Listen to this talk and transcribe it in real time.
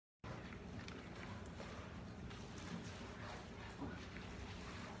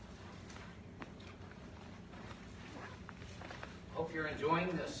Hope you're enjoying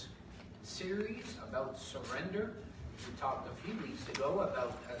this series about surrender. We talked a few weeks ago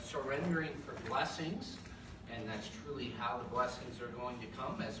about surrendering for blessings, and that's truly how the blessings are going to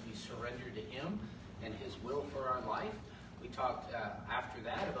come as we surrender to Him and His will for our life. We talked after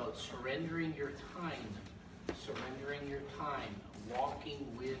that about surrendering your time, walking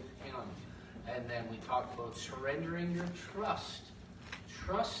with Him. And then we talked about surrendering your trust,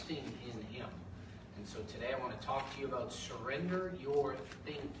 trusting in Him. And so today I want to talk to you about surrender your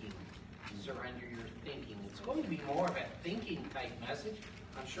thinking. Surrender your thinking. It's going to be more of a thinking type message.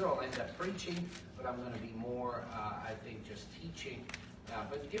 I'm sure I'll end up preaching, but I'm going to be more, I think, just teaching.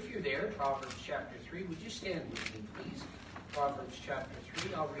 But if you're there, Proverbs chapter 3, would you stand with me, please? Proverbs chapter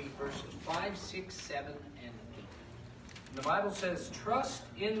 3, I'll read verses 5, 6, 7, and 8. And the Bible says, "Trust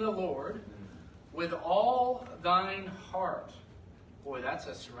in the Lord with all thine heart." Boy, that's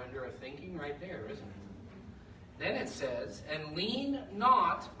a surrender of thinking right there, isn't it? Then it says, "And lean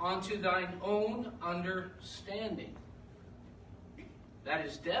not unto thine own understanding." That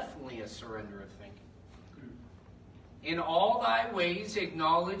is definitely a surrender of thinking. "In all thy ways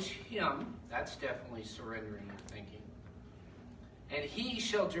acknowledge Him." That's definitely surrendering your thinking. "And He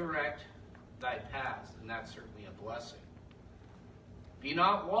shall direct thy paths." And that's certainly a blessing. "Be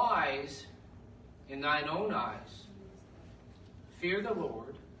not wise in thine own eyes. Fear the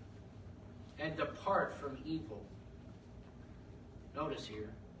Lord, and depart from evil." Notice here,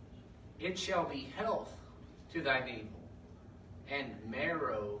 "It shall be health to thy navel, and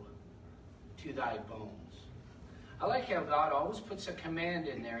marrow to thy bones." I like how God always puts a command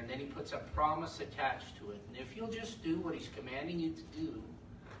in there, and then He puts a promise attached to it. And if you'll just do what He's commanding you to do,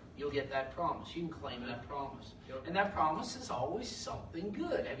 you'll get that promise. You can claim that promise. And that promise is always something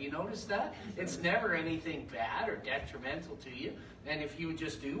good. Have you noticed that? It's never anything bad or detrimental to you. And if you would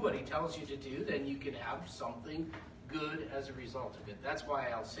just do what He tells you to do, then you can have something good as a result of it. That's why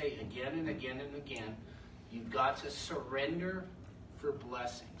I'll say again and again and again, you've got to surrender for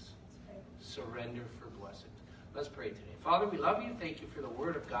blessings. Surrender for blessings. Let's pray today. Father, we love you. Thank you for the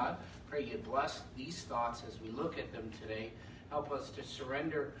Word of God. Pray you bless these thoughts as we look at them today. Help us to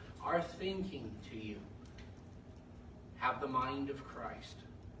surrender our thinking to you. Have the mind of Christ.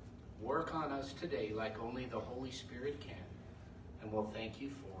 Work on us today like only the Holy Spirit can. And we'll thank you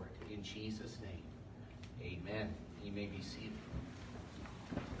for it. In Jesus' name, amen. You may be seated.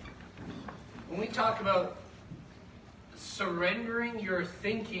 When we talk about surrendering your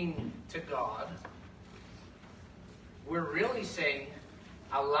thinking to God, we're really saying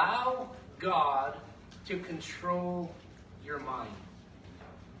allow God to control your mind.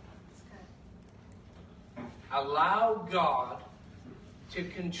 Allow God to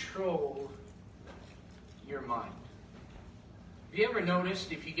control your mind. Have you ever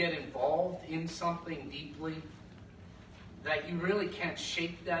noticed if you get involved in something deeply that you really can't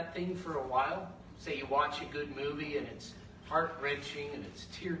shake that thing for a while? Say you watch a good movie and it's heart-wrenching and it's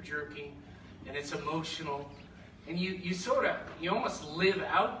tear-jerking and it's emotional, and you almost live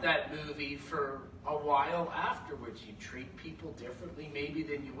out that movie for a while afterwards. You treat people differently maybe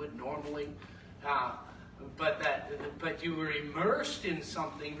than you would normally, but you were immersed in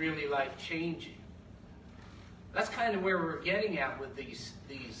something really life-changing. That's kind of where we're getting at with these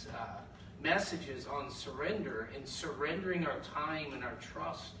messages on surrender and surrendering our time and our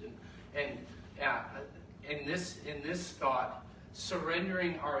trust, and in this thought,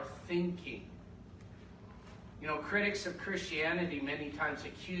 surrendering our thinking. You know, critics of Christianity many times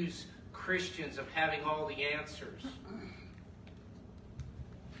accuse Christians of having all the answers.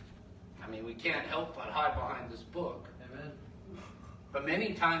 I mean, we can't help but hide behind this book. Amen. But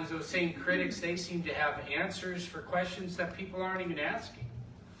many times those same critics, they seem to have answers for questions that people aren't even asking.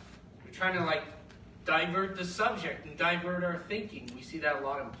 They're trying to divert the subject and divert our thinking. We see that a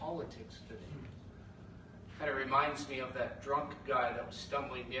lot in politics today. Kind of reminds me of that drunk guy that was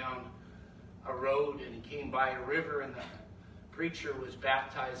stumbling down a road and he came by a river and the preacher was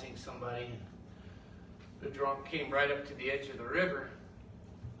baptizing somebody. The drunk came right up to the edge of the river,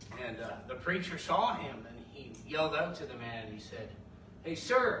 and the preacher saw him and he yelled out to the man. He said, "Hey,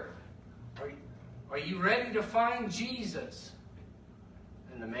 sir, are you ready to find Jesus?"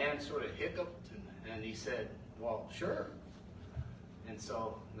 And the man sort of hiccuped and he said, "Well, sure." And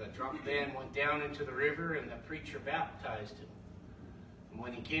so the drunk man went down into the river and the preacher baptized him. And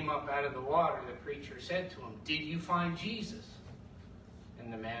when he came up out of the water, the preacher said to him, "Did you find Jesus?"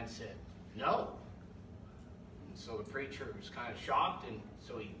 And the man said, "No." And so the preacher was kind of shocked, and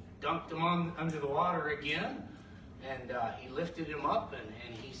so he dunked him under the water again, and he lifted him up,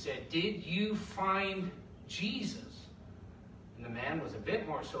 and he said, "Did you find Jesus?" And the man was a bit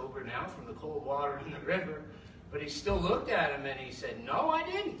more sober now from the cold water in the river, But he still looked at him and he said, "No, I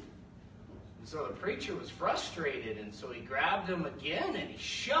didn't." And so the preacher was frustrated, and so he grabbed him again and he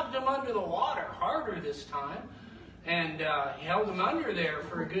shoved him under the water, harder this time. And he held him under there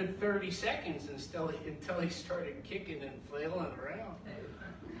for a good 30 seconds until he started kicking and flailing around.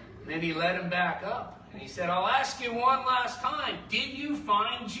 And then he let him back up. And he said, "I'll ask you one last time. Did you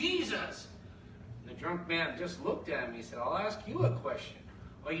find Jesus?" And the drunk man just looked at him. He said, "I'll ask you a question.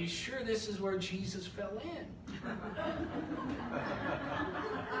 Are you sure this is where Jesus fell in?"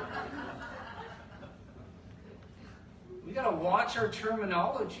 We got to watch our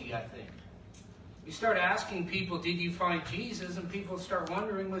terminology, I think. We start asking people, "Did you find Jesus?" And people start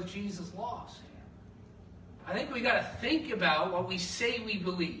wondering, was Jesus lost? I think we got to think about what we say we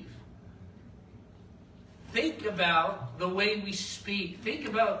believe. Think about the way we speak. Think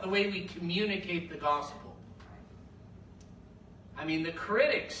about the way we communicate the gospel. I mean, the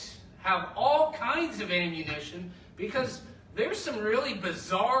critics have all kinds of ammunition because there's some really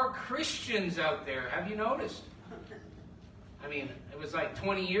bizarre Christians out there. Have you noticed? I mean, it was like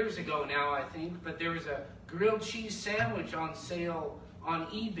 20 years ago now, I think, but there was a grilled cheese sandwich on sale on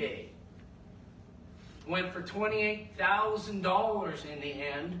eBay. Went for $28,000 in the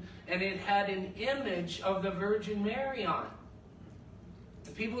end, and it had an image of the Virgin Mary on it.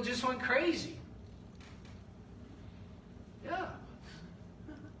 And people just went crazy. Yeah.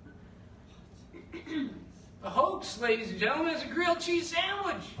 The hoax, ladies and gentlemen, is a grilled cheese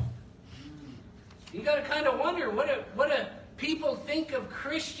sandwich. You got to kind of wonder, what do people think of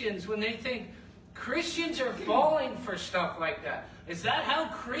Christians when they think Christians are falling for stuff like that? Is that how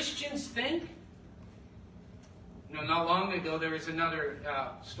Christians think? You know, not long ago there was another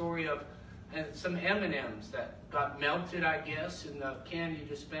story of some M&Ms that got melted, I guess, in the candy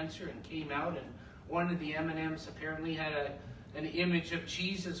dispenser and came out, and one of the M&Ms apparently had an image of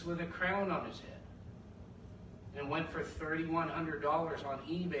Jesus with a crown on his head. And went for $3,100 on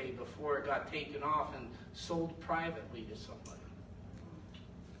eBay before it got taken off and sold privately to somebody.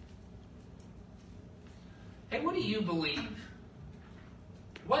 Hey, what do you believe?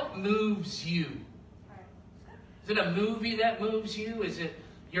 What moves you? Is it a movie that moves you? Is it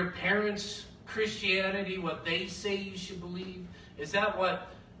your parents' Christianity, what they say you should believe? Is that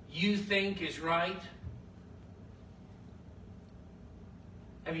what you think is right?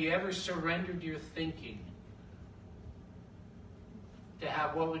 Have you ever surrendered your thinking to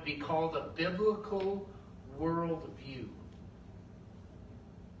have what would be called a biblical worldview?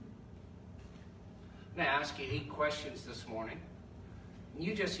 I'm going to ask you 8 questions this morning.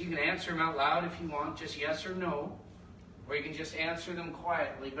 You can answer them out loud if you want, just yes or no, or you can just answer them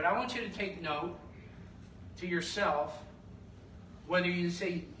quietly. But I want you to take note to yourself whether you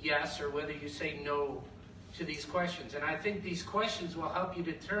say yes or whether you say no to these questions. And I think these questions will help you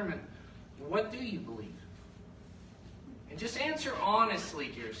determine, what do you believe? And just answer honestly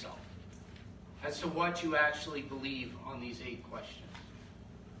to yourself as to what you actually believe on these 8 questions.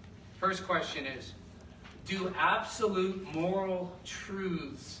 First question is, do absolute moral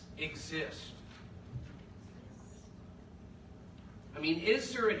truths exist? I mean,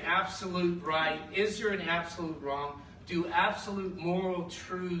 is there an absolute right? Is there an absolute wrong? Do absolute moral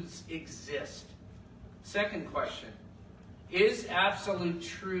truths exist? Second question, is absolute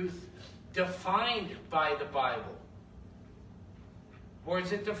truth defined by the Bible? Or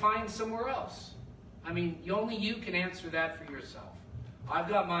is it defined somewhere else? I mean, only you can answer that for yourself. I've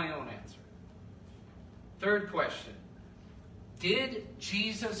got my own answer. Third question, did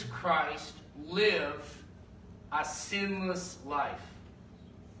Jesus Christ live a sinless life?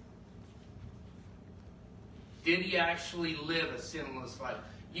 Did he actually live a sinless life?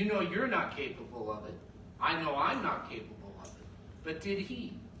 You know you're not capable of it. I know I'm not capable of it. But did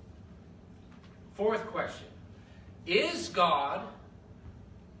he? Fourth question, is God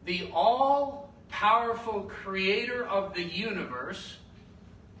the all-powerful creator of the universe,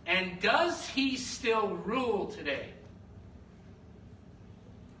 and does he still rule today?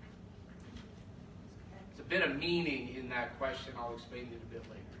 There's a bit of meaning in that question. I'll explain it a bit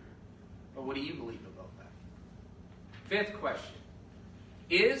later. But what do you believe about that? Fifth question,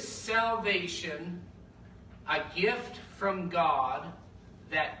 is salvation a gift from God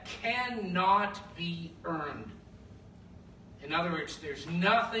that cannot be earned? In other words, there's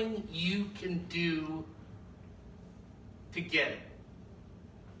nothing you can do to get it.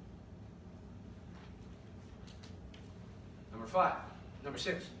 Number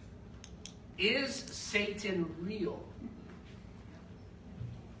 6, is Satan real?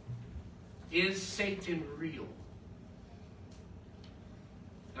 Is Satan real?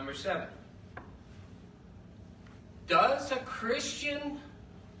 Number 7, does a Christian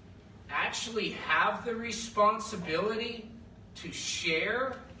actually have the responsibility to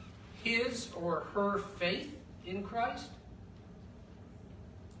share his or her faith in Christ?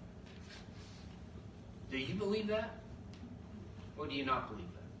 Do you believe that? Or do you not believe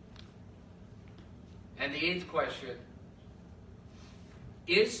that? And the 8th question,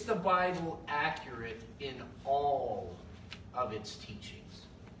 is the Bible accurate in all of its teachings?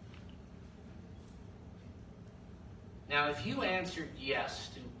 Now, if you answered yes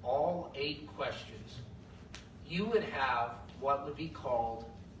to all 8 questions, you would have what would be called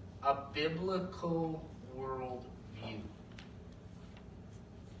a biblical worldview.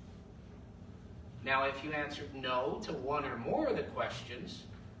 Now, if you answered no to one or more of the questions,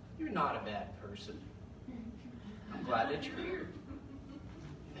 you're not a bad person. I'm glad that you're here.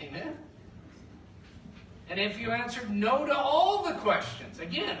 Amen? And if you answered no to all the questions,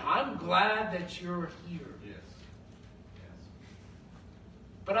 again, I'm glad that you're here. Yes.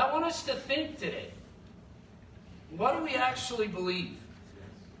 But I want us to think today. What do we actually believe?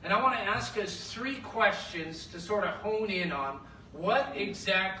 And I want to ask us 3 questions to sort of hone in on what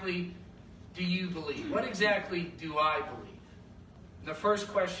exactly do you believe? What exactly do I believe? And the first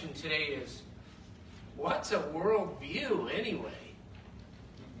question today is, what's a worldview anyway?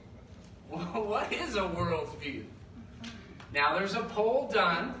 What is a worldview? Now, there's a poll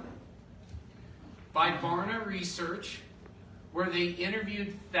done by Barna Research where they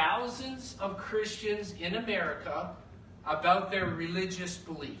interviewed thousands of Christians in America about their religious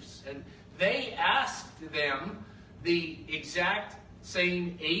beliefs. And they asked them the exact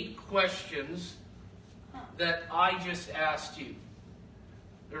same 8 questions that I just asked you.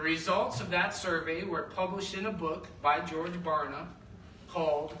 The results of that survey were published in a book by George Barna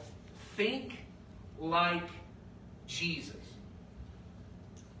called Think Like Jesus.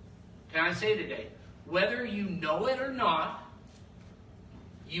 Can I say today, whether you know it or not,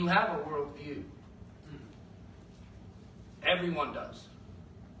 you have a worldview. Everyone does.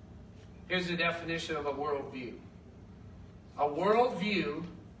 Here's the definition of a worldview. A worldview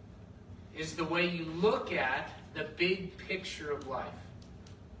is the way you look at the big picture of life.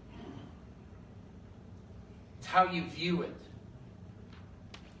 It's how you view it.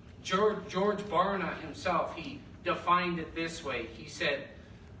 George Barna himself, he defined it this way. He said,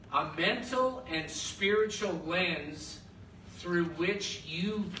 a mental and spiritual lens through which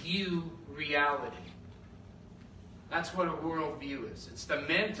you view reality. That's what a worldview is. It's the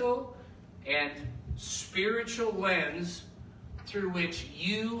mental and spiritual lens through which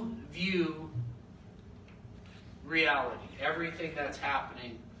you view reality, everything that's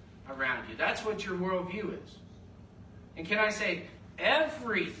happening around you. That's what your worldview is. And can I say,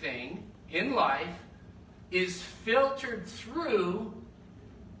 everything in life is filtered through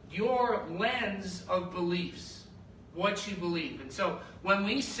your lens of beliefs, what you believe. And so when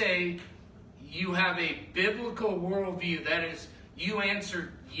we say you have a biblical worldview, that is, you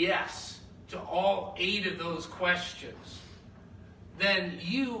answered yes to all 8 of those questions, then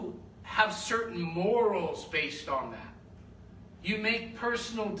you have certain morals based on that. You make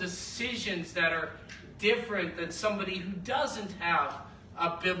personal decisions that are different than somebody who doesn't have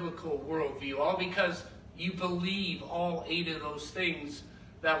a biblical worldview, all because you believe all 8 of those things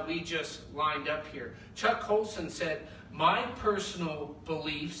that we just lined up here. Chuck Colson said, my personal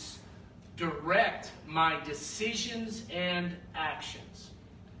beliefs direct my decisions and actions.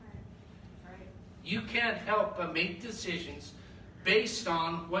 Right. You can't help but make decisions based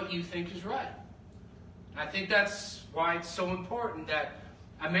on what you think is right. I think that's why it's so important that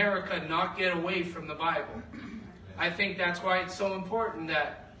America not get away from the Bible. I think that's why it's so important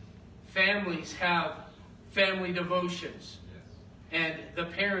that families have family devotions. And the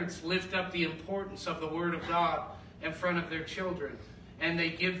parents lift up the importance of the Word of God in front of their children. And they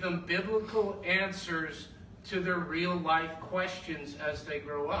give them biblical answers to their real life questions as they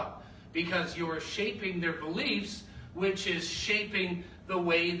grow up. Because you're shaping their beliefs, which is shaping the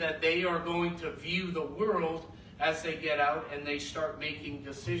way that they are going to view the world as they get out and they start making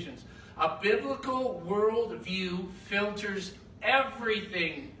decisions. A biblical worldview filters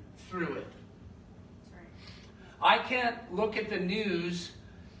everything through it. I can't look at the news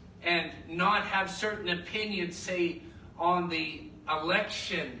and not have certain opinions, say, on the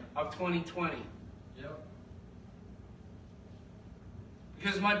election of 2020. Yep.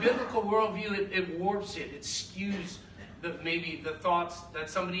 Because my biblical worldview, it warps it. It skews maybe the thoughts that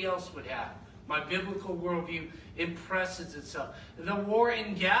somebody else would have. My biblical worldview impresses itself. The war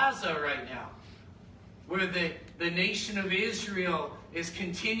in Gaza right now, where the nation of Israel is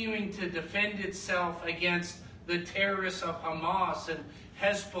continuing to defend itself against the terrorists of Hamas and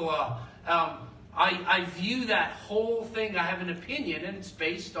Hezbollah. I view that whole thing, I have an opinion, and it's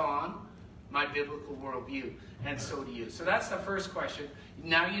based on my biblical worldview. And so do you. So that's the first question.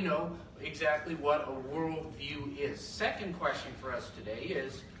 Now you know exactly what a worldview is. Second question for us today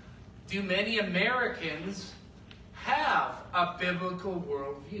is, do many Americans have a biblical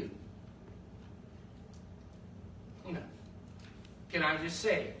worldview? Can I just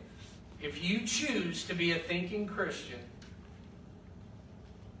say, if you choose to be a thinking Christian,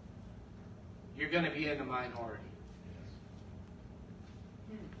 you're going to be in the minority.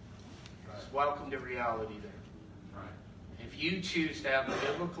 Just welcome to reality there. If you choose to have a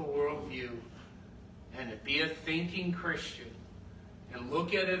biblical worldview and to be a thinking Christian and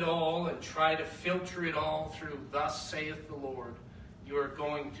look at it all and try to filter it all through thus saith the Lord, you are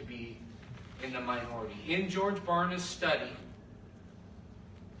going to be in the minority. In George Barna's study,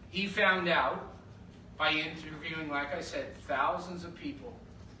 he found out by interviewing, like I said, thousands of people,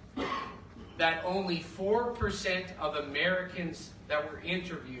 that only 4% of Americans that were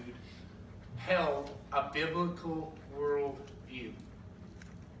interviewed held a biblical worldview.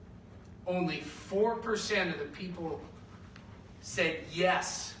 Only 4% of the people said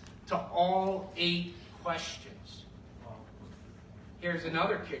yes to all 8 questions. Here's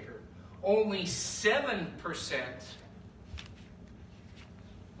another kicker. Only 7%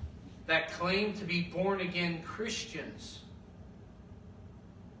 that claim to be born-again Christians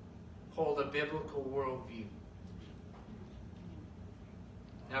hold a biblical worldview.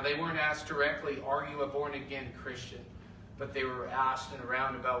 Now, they weren't asked directly, are you a born-again Christian? But they were asked in a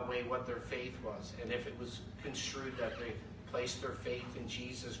roundabout way what their faith was, and if it was construed that they placed their faith in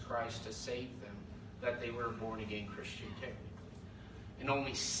Jesus Christ to save them, that they were a born-again Christian technically. And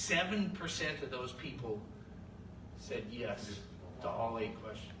only 7% of those people said yes to all 8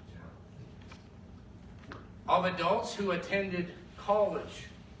 questions. Of adults who attended college,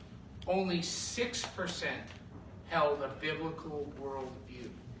 only 6% held a biblical worldview.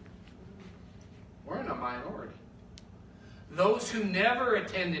 We're in a minority. Those who never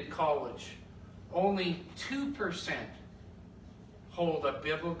attended college, only 2% hold a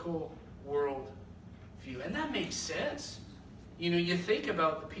biblical worldview. And that makes sense. You know, you think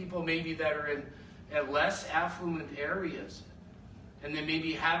about the people maybe that are in less affluent areas, and they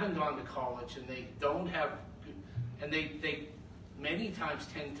maybe haven't gone to college, and they don't have, and they many times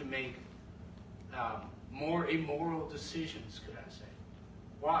tend to make more immoral decisions, could I say.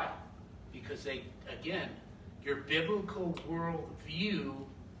 Why? Because they, again, your biblical worldview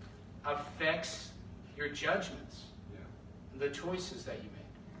affects your judgments, the choices that you make.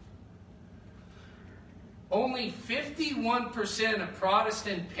 Only 51% of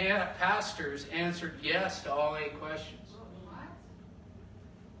Protestant pastors answered yes to all 8 questions.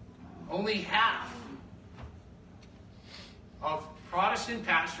 Only half of Protestant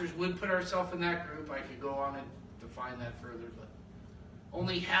pastors would put ourselves in that group. I could go on and define that further, but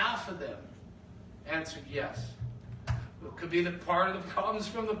only half of them answered yes. It could be the part of the problems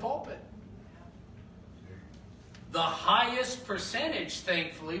from the pulpit. The highest percentage,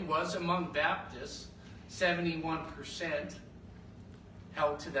 thankfully, was among Baptists. 71%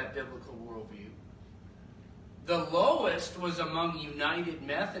 held to that biblical worldview. The lowest was among United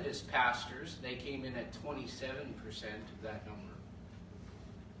Methodist pastors. They came in at 27% of that number.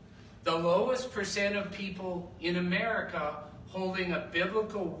 The lowest percent of people in America holding a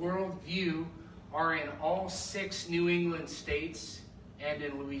biblical worldview are in all 6 New England states and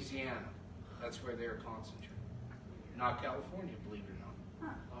in Louisiana. That's where they're concentrated. Not California, believe it or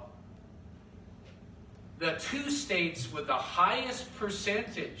not. The 2 states with the highest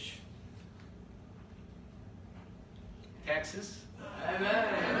percentage, Texas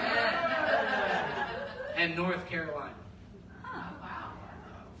and North Carolina.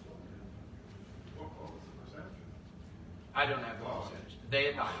 I don't have the percentage. They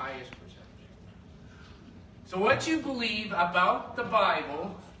had the highest percentage. So what you believe about the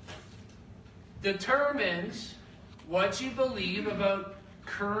Bible determines what you believe about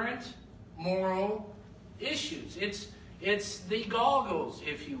current moral issues. It's the goggles,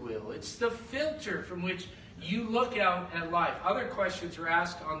 if you will. It's the filter from which you look out at life. Other questions are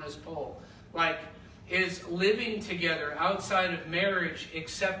asked on this poll, like, is living together outside of marriage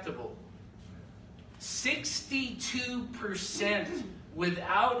acceptable? 62%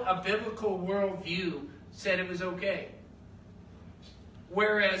 without a biblical worldview said it was okay.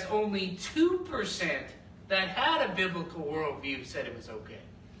 Whereas only 2% that had a biblical worldview said it was okay.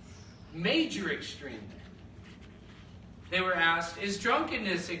 Major extreme. They were asked, is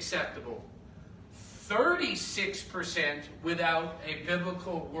drunkenness acceptable? 36% without a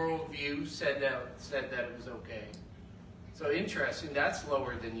biblical worldview said that it was okay. So interesting, that's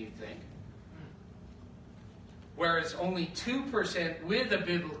lower than you think. whereas only 2% with a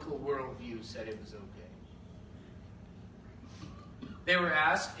biblical worldview said it was okay. They were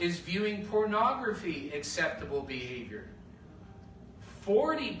asked, is viewing pornography acceptable behavior?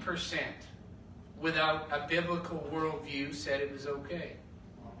 40% without a biblical worldview said it was okay.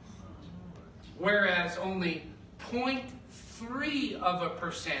 Whereas only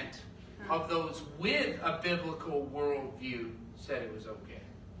 0.3% of those with a biblical worldview said it was okay.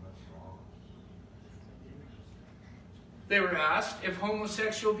 They were asked if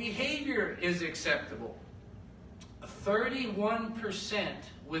homosexual behavior is acceptable. 31%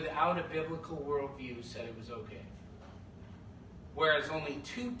 without a biblical worldview said it was okay. Whereas only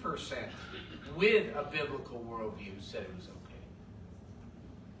 2% with a biblical worldview said it was okay.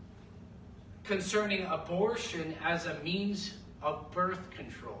 Concerning abortion as a means of birth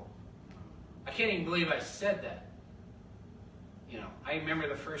control. I can't even believe I said that. You know, I remember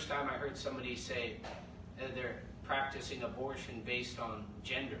the first time I heard somebody say they're practicing abortion based on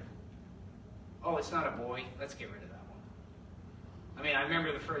gender. Oh, it's not a boy. Let's get rid of that one. I mean, I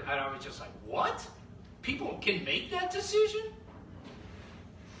remember the first, I was just like, what? People can make that decision?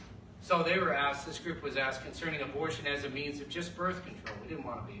 So they were asked, this group was asked concerning abortion as a means of just birth control. We didn't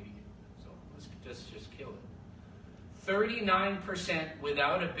want a baby. So let's just kill it. 39%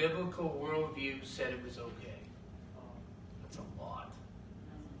 without a biblical worldview said it was okay. That's a lot.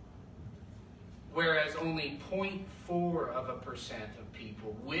 Whereas only 0.4% of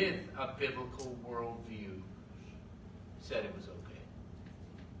people with a biblical worldview said it was okay.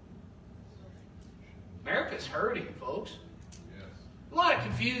 America's hurting, folks. Yes. A lot of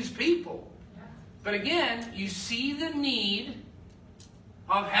confused people. But again, you see the need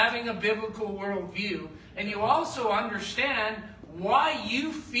of having a biblical worldview, and you also understand why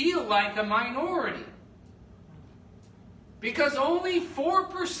you feel like a minority. Because only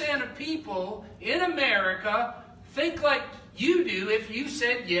 4% of people in America think like you do if you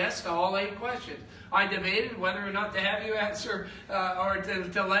said yes to all 8 questions. I debated whether or not to have you answer, or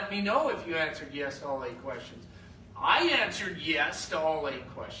to let me know if you answered yes to all 8 questions. I answered yes to all 8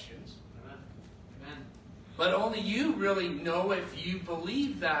 questions. Amen. But only you really know if you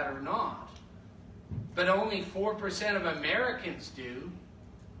believe that or not. But only 4% of Americans do.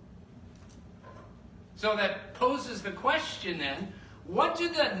 So that poses the question then, what do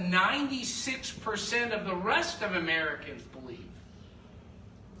the 96% of the rest of Americans believe?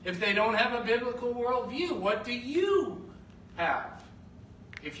 If they don't have a biblical worldview, what do you have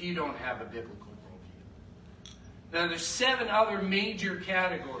if you don't have a biblical worldview? Now there's 7 other major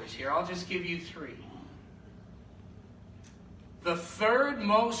categories here. I'll just give you 3. The third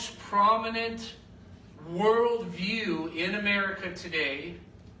most prominent worldview in America today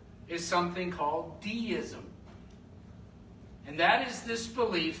is something called deism. And that is this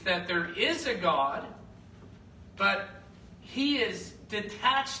belief that there is a God, but he has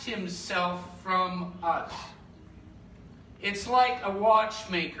detached himself from us. It's like a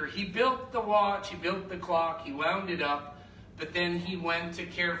watchmaker. He built the watch, he built the clock, he wound it up, but then he went to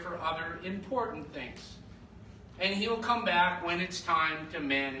care for other important things. And he'll come back when it's time to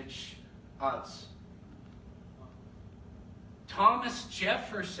manage us. Thomas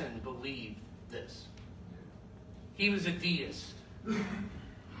Jefferson believed this. He was a deist.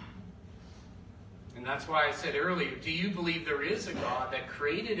 And that's why I said earlier, do you believe there is a God that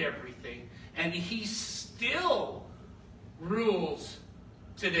created everything and he still rules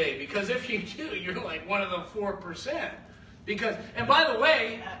today? Because if you do, you're like one of the 4%. Because, and by the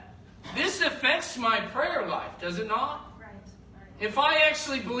way, this affects my prayer life, does it not? If I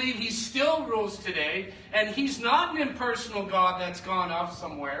actually believe he still rules today, and he's not an impersonal God that's gone off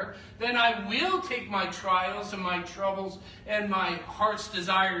somewhere, then I will take my trials and my troubles and my heart's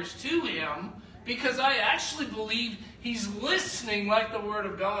desires to him, because I actually believe he's listening like the Word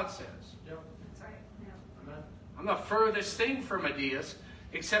of God says. Yep. That's right. Yeah. Amen. I'm the furthest thing from a deist,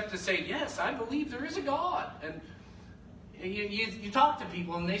 except to say, yes, I believe there is a God. And you talk to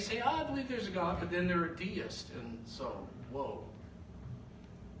people, and they say, oh, I believe there's a God, but then they're a deist. And so, whoa.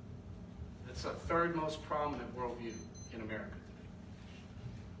 It's the third most prominent worldview in America.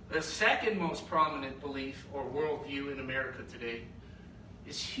 The second most prominent belief or worldview in America today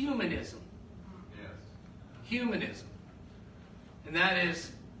is humanism. Yes. Humanism. And that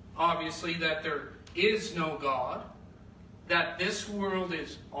is obviously that there is no God, that this world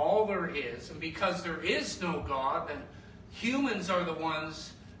is all there is, and because there is no God, then humans are the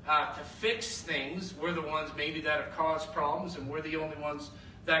ones to fix things. We're the ones maybe that have caused problems, and we're the only ones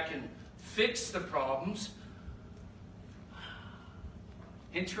that can fix the problems.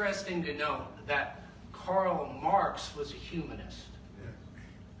 Interesting to note that Karl Marx was a humanist. Yes.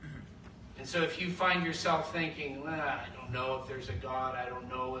 And so if you find yourself thinking, well, I don't know if there's a God, I don't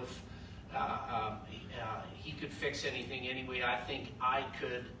know if he could fix anything anyway, I think I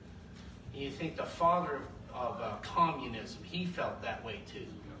could. And you think the father of communism, he felt that way too.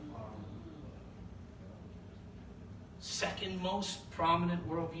 Second most prominent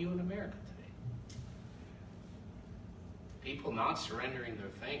worldview in America today. People not surrendering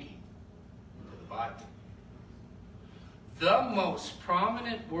their thinking to the Bible. The most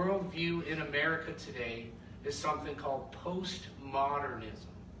prominent worldview in America today is something called postmodernism.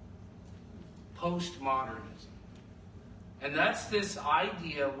 Postmodernism. And that's this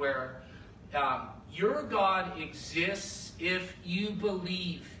idea where your God exists if you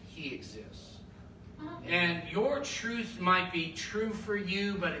believe he exists. And your truth might be true for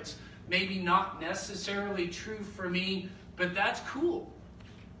you, but it's maybe not necessarily true for me, but that's cool.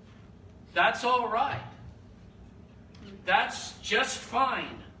 That's all right. That's just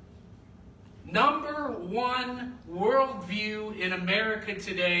fine. Number one worldview in America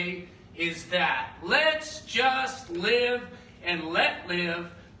today is that let's just live and let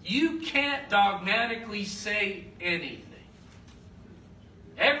live. You can't dogmatically say anything.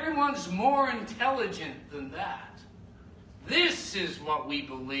 Everyone's more intelligent than that. This is what we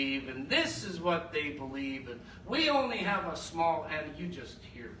believe, and this is what they believe, and we only have a small, and you just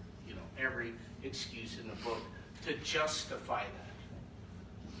hear, every excuse in the book to justify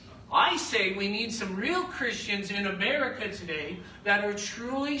that. I say we need some real Christians in America today that are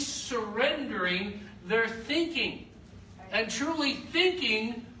truly surrendering their thinking and truly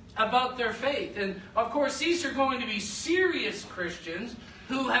thinking about their faith. And of course, these are going to be serious Christians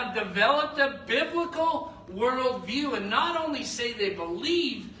who have developed a biblical worldview and not only say they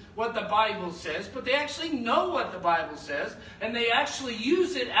believe what the Bible says, but they actually know what the Bible says, and they actually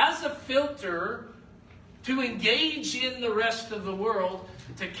use it as a filter to engage in the rest of the world,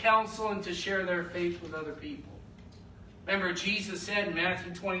 to counsel and to share their faith with other people. Remember, Jesus said in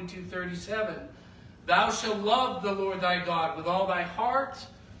Matthew 22:37, "Thou shalt love the Lord thy God with all thy heart,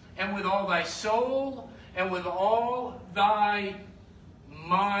 and with all thy soul, and with all thy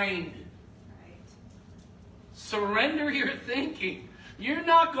mind." Right. Surrender your thinking. You're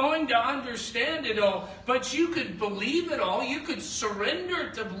not going to understand it all, but you could believe it all. You could surrender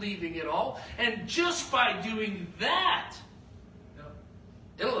to believing it all. And just by doing that,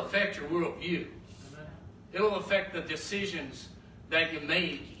 it'll affect your worldview. It'll affect the decisions that you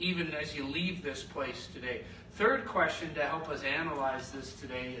make even as you leave this place today. Third question to help us analyze this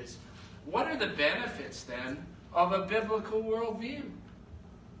today is, what are the benefits then of a biblical worldview?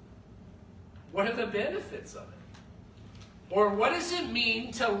 What are the benefits of it? Or what does it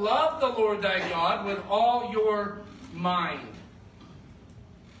mean to love the Lord thy God with all your mind?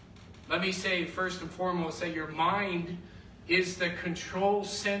 Let me say first and foremost that your mind is the control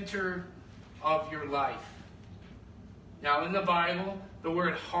center of your life. Now in the Bible, the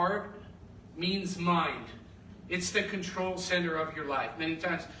word heart means mind. It's the control center of your life. Many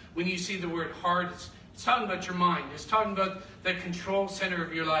times when you see the word heart, it's talking about your mind. It's talking about the control center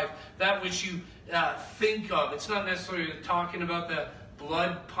of your life. That which you think of. It's not necessarily talking about the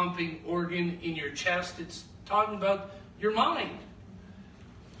blood pumping organ in your chest. It's talking about your mind.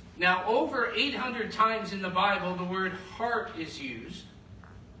 Now, over 800 times in the Bible, the word heart is used.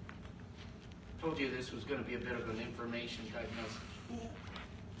 I told you this was going to be a bit of an information type message.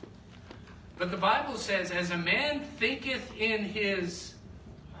 But the Bible says, as a man thinketh in his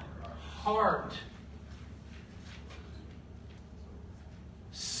heart,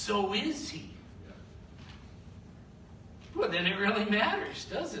 so is he. Well, then it really matters,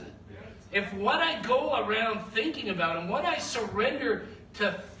 doesn't it? If what I go around thinking about and what I surrender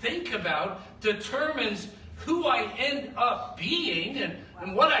to think about determines who I end up being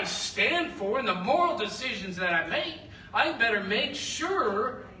and what I stand for and the moral decisions that I make, I better make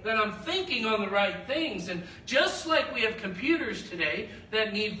sure that I'm thinking on the right things. And just like we have computers today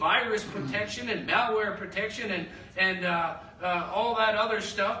that need virus protection and malware protection and all that other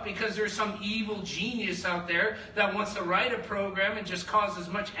stuff, because there's some evil genius out there that wants to write a program and just cause as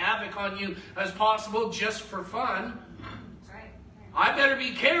much havoc on you as possible just for fun. Right. I better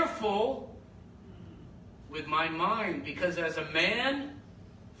be careful with my mind, because as a man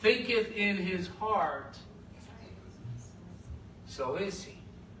thinketh in his heart, so is he.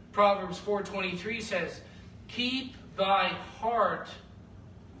 Proverbs 4:23 says, "Keep thy heart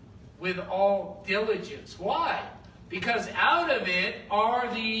with all diligence." Why? Because out of it are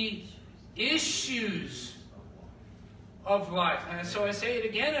the issues of life. And so I say it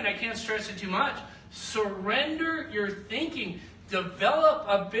again, and I can't stress it too much. Surrender your thinking. develop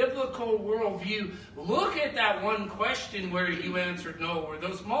a biblical worldview. Look at that one question where you answered no, or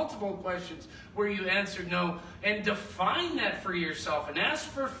those multiple questions where you answered no, and define that for yourself and ask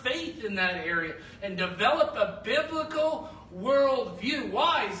for faith in that area and develop a biblical worldview.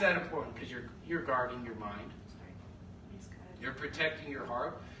 Why is that important? Because you're guarding your mind. You're protecting your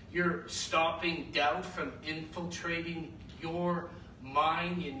heart. You're stopping doubt from infiltrating your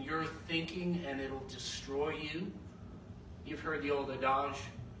mind and your thinking, and it'll destroy you. You've heard the old adage.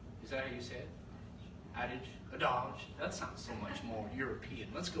 Is that how you say it? Adage? Adage. That sounds so much more European.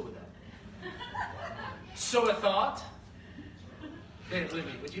 Let's go with that. Sow a thought. Hey, with me,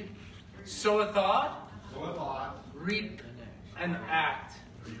 would you? Sow a thought. Sow a thought. Reap an act.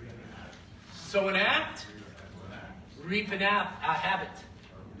 Sow an act. Reap a habit.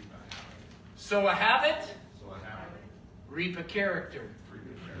 Sow a habit. Reap a character.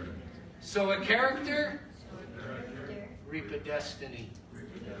 Sow a character. Reap a destiny.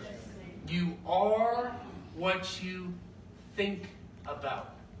 You are what you think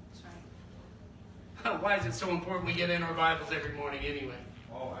about. Why is it so important we get in our Bibles every morning anyway?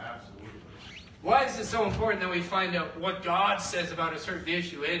 Oh, absolutely. Why is it so important that we find out what God says about a certain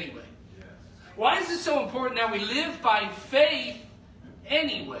issue anyway? Yes. Why is it so important that we live by faith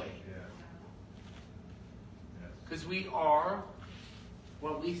anyway? Because we are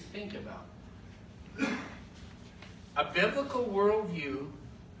what we think about. A biblical worldview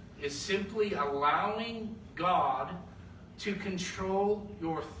is simply allowing God to control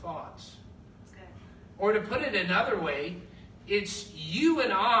your thoughts. Or to put it another way, it's you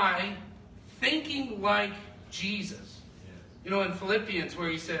and I thinking like Jesus. Yes. You know, in Philippians where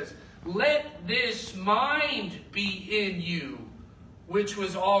he says, let this mind be in you, which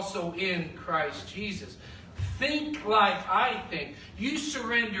was also in Christ Jesus. Think like I think. You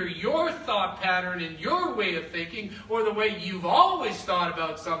surrender your thought pattern and your way of thinking, or the way you've always thought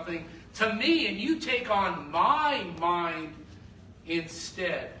about something, to me, and you take on my mind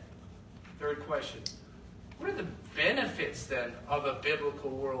instead. Third question. What are the benefits then of a biblical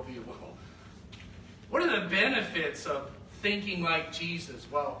worldview? Well, what are the benefits of thinking like Jesus?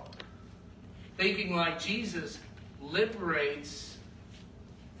 Well, thinking like Jesus liberates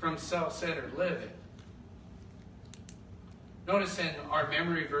from self-centered living. Notice in our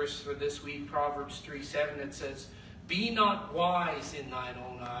memory verse for this week, Proverbs 3:7, it says, be not wise in thine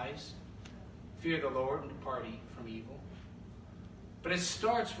own eyes. Fear the Lord and depart from evil. But it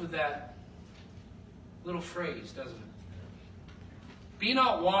starts with that little phrase, doesn't it? Be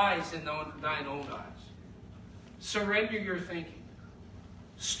not wise in thine own eyes. Surrender your thinking.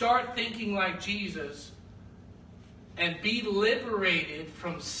 Start thinking like Jesus and be liberated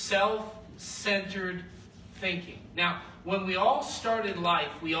from self-centered thinking. Now, when we all started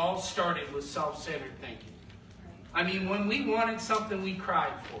life, we all started with self-centered thinking. I mean, when we wanted something, we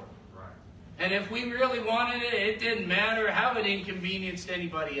cried for it. Right. And if we really wanted it, it didn't matter how it inconvenienced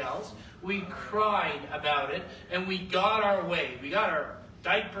anybody else. We cried about it, and we got our way. We got our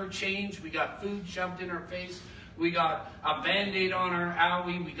diaper changed. We got food shoved in our face. We got a Band-Aid on our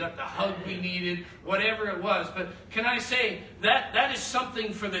owie. We got the hug we needed, whatever it was. But can I say, that is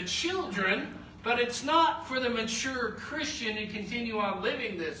something for the children, but it's not for the mature Christian to continue on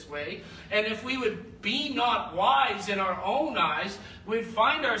living this way. And if we would be not wise in our own eyes, we'd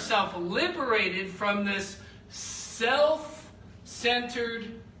find ourselves liberated from this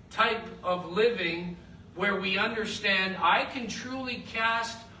self-centered type of living where we understand I can truly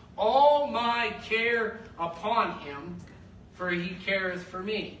cast all my care upon him, for he careth for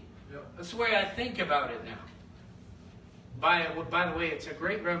me. Yep. That's the way I think about it now. By the way, it's a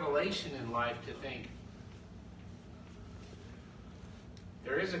great revelation in life to think,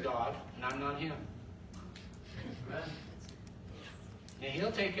 there is a God, and I'm not him. Right? And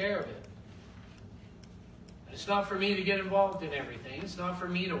he'll take care of it. And it's not for me to get involved in everything. It's not for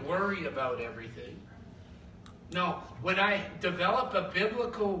me to worry about everything. No, when I develop a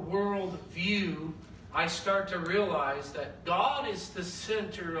biblical worldview, I start to realize that God is the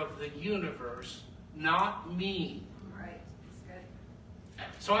center of the universe, not me.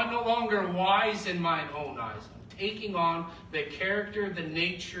 So I'm no longer wise in mine own eyes. I'm taking on the character, the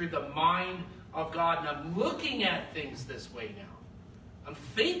nature, the mind of God. And I'm looking at things this way now. I'm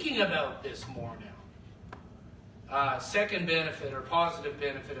thinking about this more now. Second benefit or positive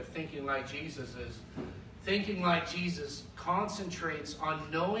benefit of thinking like Jesus is thinking like Jesus concentrates on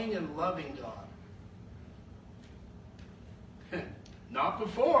knowing and loving God. Not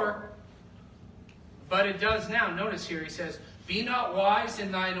before, but it does now. Notice here he says, be not wise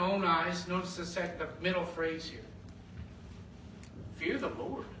in thine own eyes. Notice the middle phrase here. Fear the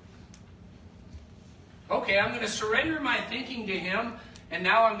Lord. Okay, I'm going to surrender my thinking to Him, and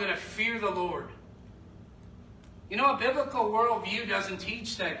now I'm going to fear the Lord. You know, a biblical worldview doesn't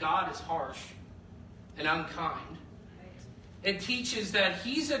teach that God is harsh and unkind. It teaches that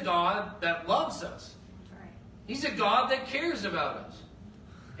He's a God that loves us. He's a God that cares about us.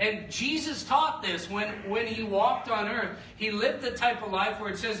 And Jesus taught this when He walked on earth. He lived the type of life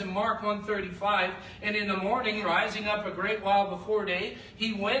where it says in Mark 1:35, and in the morning, rising up a great while before day,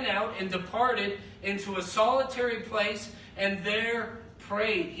 He went out and departed into a solitary place and there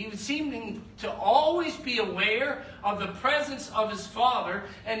prayed. He was seeming to always be aware of the presence of His Father,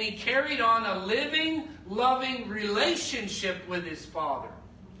 and He carried on a living, loving relationship with His Father.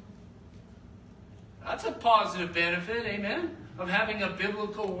 That's a positive benefit, amen, of having a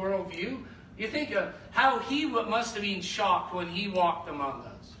biblical worldview. You think of how He must have been shocked when He walked among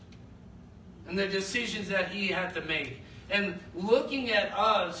us, and the decisions that He had to make. And looking at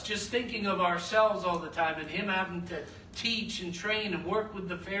us, just thinking of ourselves all the time, and Him having to teach and train and work with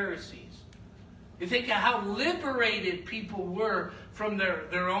the Pharisees. You think of how liberated people were from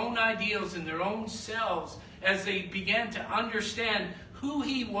their own ideals and their own selves as they began to understand who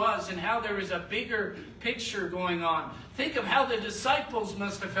He was and how there was a bigger picture going on. Think of how the disciples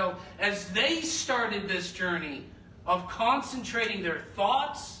must have felt as they started this journey of concentrating their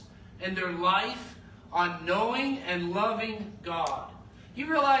thoughts and their life on knowing and loving God. You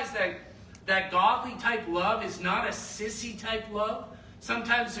realize that godly type love is not a sissy type love?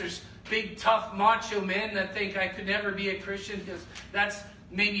 Sometimes there's big, tough, macho men that think I could never be a Christian because that's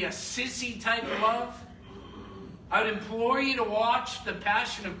maybe a sissy type love. I would implore you to watch The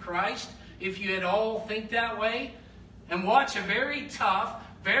Passion of Christ if you at all think that way, and watch a very tough,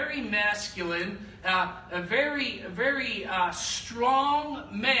 very masculine, a very strong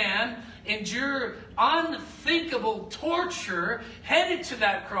man endure unthinkable torture, headed to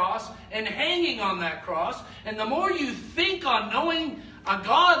that cross and hanging on that cross. And the more you think on knowing a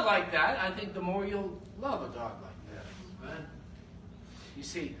God like that, I think the more you'll love a God like that. Right? You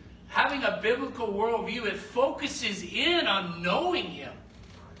see, having a biblical worldview, it focuses in on knowing Him.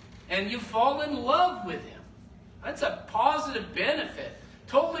 And you fall in love with Him. That's a positive benefit.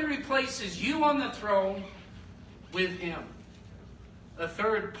 Totally replaces you on the throne with Him. The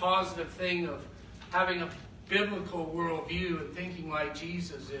third positive thing of having a biblical worldview and thinking like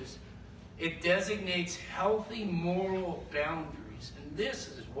Jesus is it designates healthy moral boundaries. And this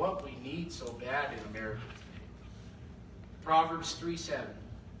is what we need so bad in America today. Proverbs 3:7.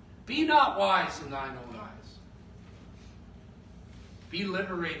 Be not wise in thine own eyes. Be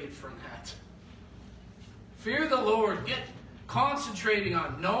liberated from that. Fear the Lord. Get concentrating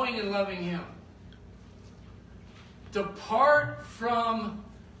on knowing and loving Him. Depart from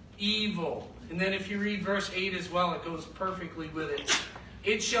evil. And then if you read verse 8 as well, it goes perfectly with it.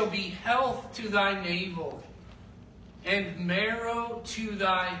 It shall be health to thy navel and marrow to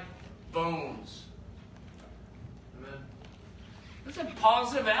thy bones. Amen. That's a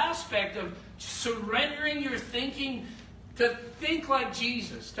positive aspect of surrendering your thinking to think like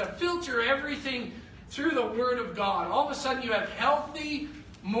Jesus, to filter everything through the Word of God. All of a sudden you have healthy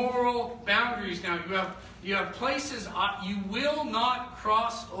moral boundaries now. You have places you will not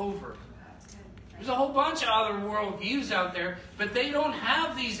cross over. There's a whole bunch of other worldviews out there, but they don't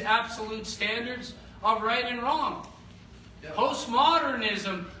have these absolute standards of right and wrong. Yep.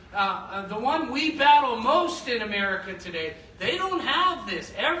 Postmodernism, the one we battle most in America today, they don't have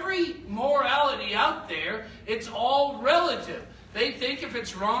this. Every morality out there, it's all relative. They think if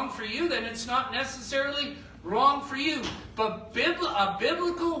it's wrong for you, then it's not necessarily wrong for you. But a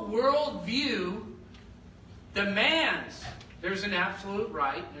biblical worldview demands there's an absolute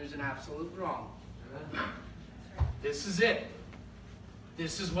right and there's an absolute wrong. This is it.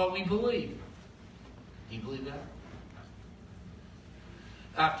 This is what we believe. Do you believe that?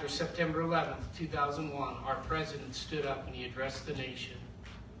 After September 11th, 2001, our president stood up and he addressed the nation.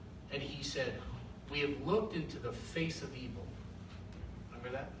 And he said, we have looked into the face of evil.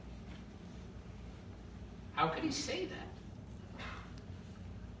 Remember that? How could he say that?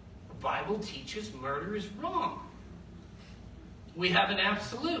 The Bible teaches murder is wrong. We have an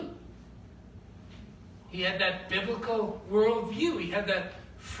absolute. He had that biblical worldview. He had that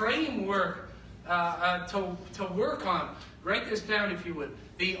framework to work on. Write this down if you would.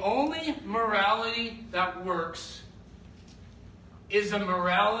 The only morality that works is a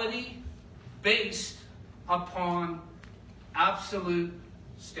morality based upon absolute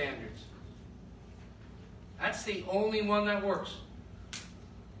standards. That's the only one that works.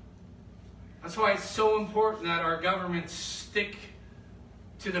 That's why it's so important that our governments stick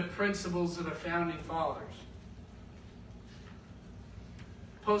to the principles of the Founding Fathers.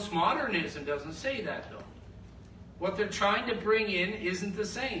 Postmodernism doesn't say that, though. What they're trying to bring in isn't the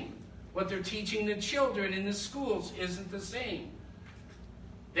same. What they're teaching the children in the schools isn't the same.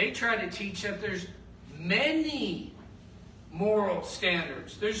 They try to teach that there's many moral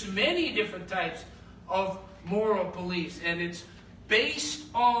standards. There's many different types of moral beliefs, and it's based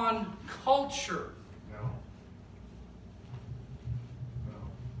on culture. No. No.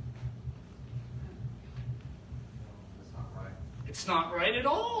 That's not right. It's not right at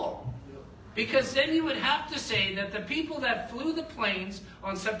all. Because then you would have to say that the people that flew the planes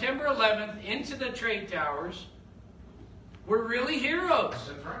on September 11th into the trade towers were really heroes.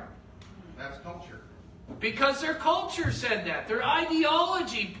 That's right. That's culture. Because their culture said that. Their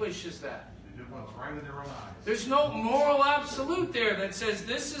ideology pushes that. They do what's right in their own eyes. There's no moral absolute there that says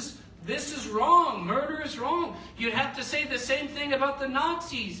this is wrong, murder is wrong. You'd have to say the same thing about the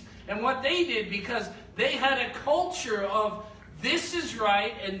Nazis and what they did, because they had a culture of this is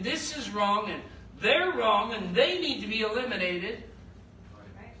right and this is wrong and they're wrong and they need to be eliminated.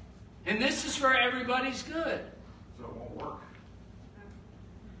 Right. And this is for everybody's good. So it won't work.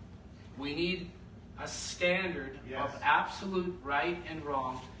 We need a standard Yes. of absolute right and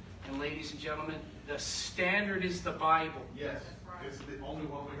wrong. And ladies and gentlemen, the standard is the Bible. Yes. It's the only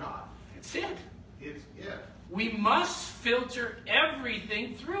one we got. It's it. It's it. We must filter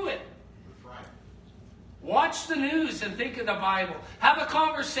everything through it. That's right. Watch the news and think of the Bible. Have a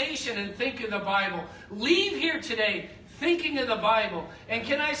conversation and think of the Bible. Leave here today thinking of the Bible. And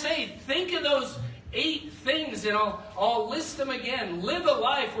can I say, think of those 8 things, and I'll list them again. Live a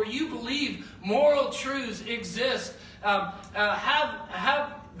life where you believe moral truths exist.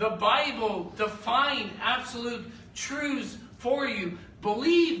 Have the Bible define absolute truths for you.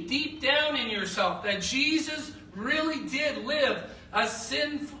 Believe deep down in yourself that Jesus really did live a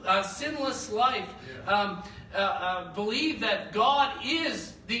sinless life. Believe that God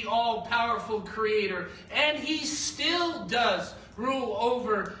is the all-powerful creator, and he still does rule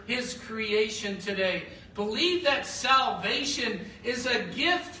over his creation today. Believe that salvation is a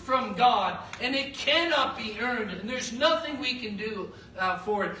gift from God, and it cannot be earned, and there's nothing we can do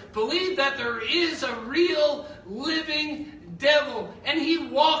for it. Believe that there is a real living devil, and he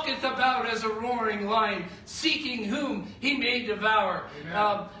walketh about as a roaring lion, seeking whom he may devour.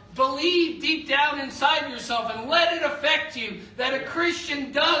 Believe deep down inside yourself and let it affect you that a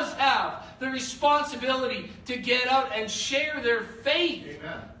Christian does have the responsibility to get out and share their faith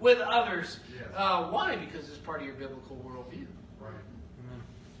Amen. with others. Yes. Why? Because it's part of your biblical worldview. Right.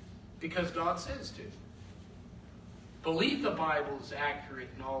 Because God says to. Believe the Bible is accurate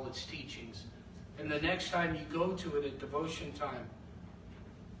in all its teachings. And the next time you go to it at devotion time,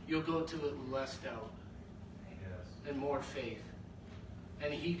 you'll go to it with less doubt Yes. and more faith.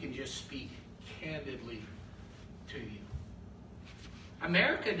 And he can just speak candidly to you.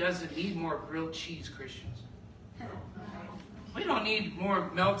 America doesn't need more grilled cheese Christians. We don't need more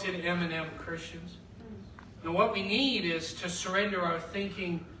melted M&M Christians. No, what we need is to surrender our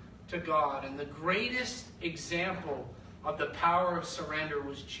thinking to God. And the greatest example of the power of surrender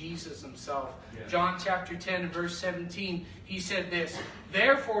was Jesus himself. Yes. John chapter 10, verse 17, he said this,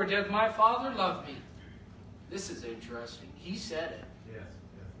 "Therefore doth my Father love me." This is interesting. He said it. Yes.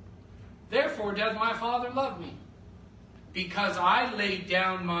 Yes. "Therefore doth my Father love me, because I laid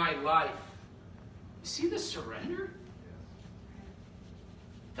down my life." You see the surrender?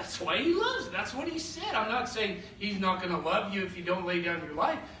 That's why he loves it. That's what he said. I'm not saying he's not going to love you if you don't lay down your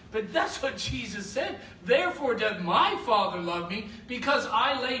life. But that's what Jesus said. "Therefore doth my Father love me, because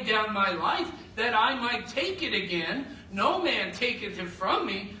I lay down my life, that I might take it again. No man taketh it from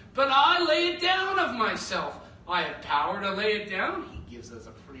me, but I lay it down of myself. I have power to lay it down." He gives us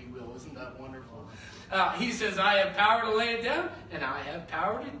a free will. Isn't that wonderful? He says, "I have power to lay it down, and I have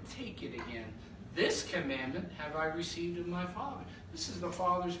power to take it again. This commandment have I received of my Father." This is the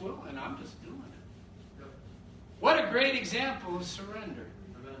Father's will, and I'm just doing it. What a great example of surrender.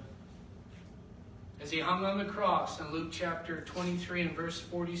 As he hung on the cross in Luke chapter 23 and verse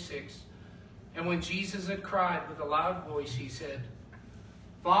 46, and when Jesus had cried with a loud voice, he said,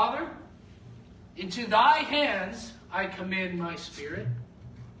 "Father, into thy hands I commend my spirit."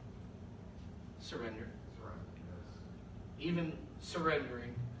 Surrender. That's right. Yes. Even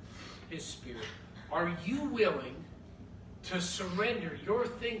surrendering his spirit. Are you willing to surrender your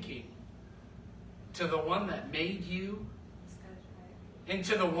thinking to the one that made you, and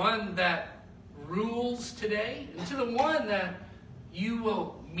to the one that rules today, and to the one that you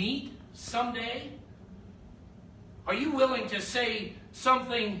will meet someday? Are you willing to say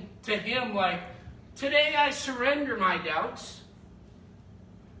something to him like, "Today I surrender my doubts,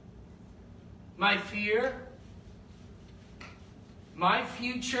 my fear, my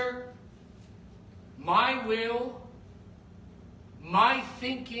future, my will, my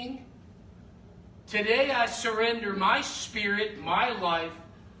thinking. Today I surrender my spirit, my life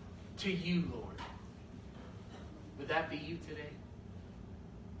to you, Lord. Would that be you today?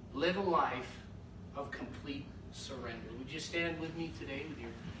 Live a life of complete surrender. Would you stand with me today with your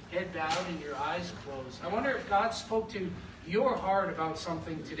head bowed and your eyes closed? I wonder if God spoke to your heart about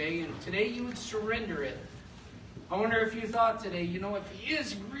something today, and today you would surrender it. I wonder if you thought today, you know, if He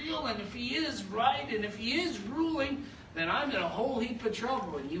is real and if He is right and if He is ruling, then I'm in a whole heap of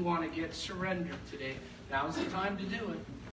trouble, and you want to get surrendered today. Now's the time to do it.